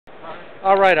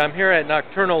All right, I'm here at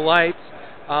Nocturnal Lights,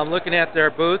 looking at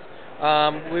their booth.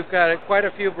 We've got quite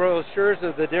a few brochures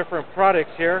of the different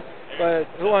products here, but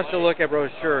who wants to look at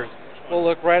brochures? We'll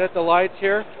look right at the lights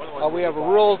here. We have a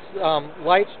real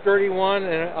light sturdy one,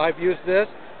 and I've used this.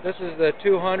 This is the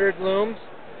 200 looms.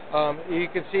 You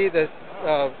can see the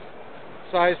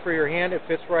size for your hand. It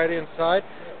fits right inside.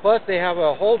 Plus, they have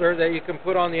a holder that you can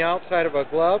put on the outside of a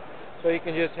glove, so you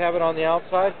can just have it on the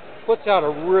outside. Puts out a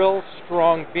real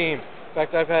strong beam. In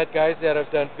fact, I've had guys that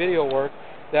have done video work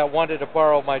that wanted to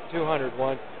borrow my 200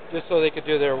 one just so they could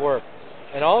do their work.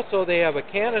 And also, they have a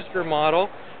canister model.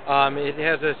 It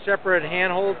has a separate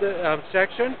handhold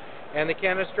section, and the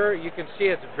canister, you can see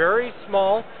it's very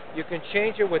small. You can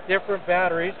change it with different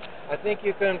batteries. I think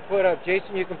you can put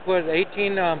Jason, you can put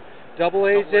 18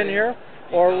 AA's in here,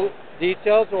 or D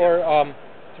cells, or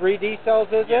 3 D cells,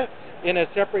 is it, in a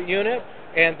separate unit,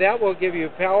 and that will give you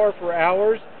power for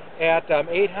hours at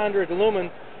 800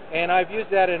 lumens. And I've used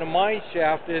that in a mine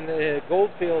shaft in the gold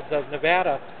fields of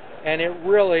Nevada, and it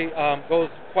really goes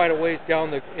quite a ways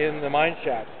down in the mine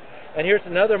shaft. And here's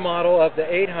another model of the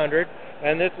 800,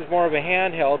 and this is more of a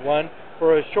handheld one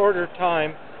for a shorter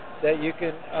time that you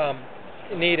can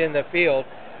need in the field.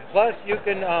 Plus, you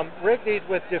can rig these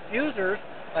with diffusers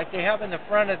like they have in the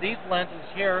front of these lenses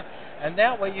here, and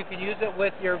that way you can use it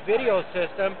with your video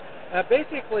system.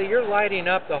 Basically, you're lighting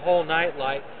up the whole night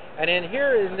light. And in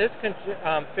here, in this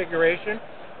configuration,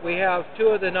 we have two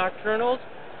of the Nocturnals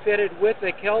fitted with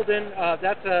the Keldon.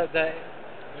 That's the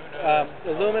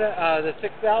Illumina, the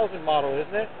 6000 model,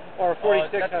 isn't it? Or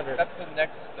 4600? That's the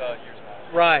next year's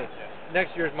model. Right, yeah.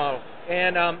 Next year's model.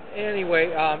 And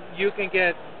anyway, you can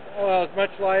get as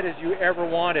much light as you ever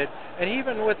wanted. And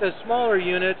even with the smaller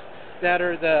units that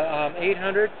are the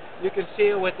 800, you can see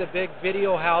it with the big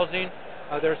video housing.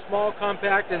 They're small,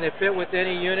 compact, and they fit with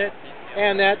any unit.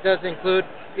 And that does include,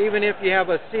 even if you have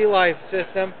a Sealife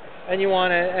system and you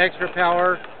want an extra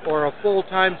power or a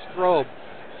full-time strobe.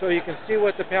 So you can see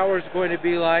what the power is going to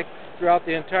be like throughout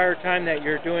the entire time that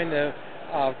you're doing the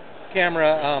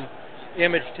camera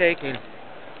image taking.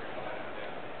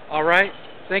 All right.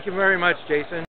 Thank you very much, Jason.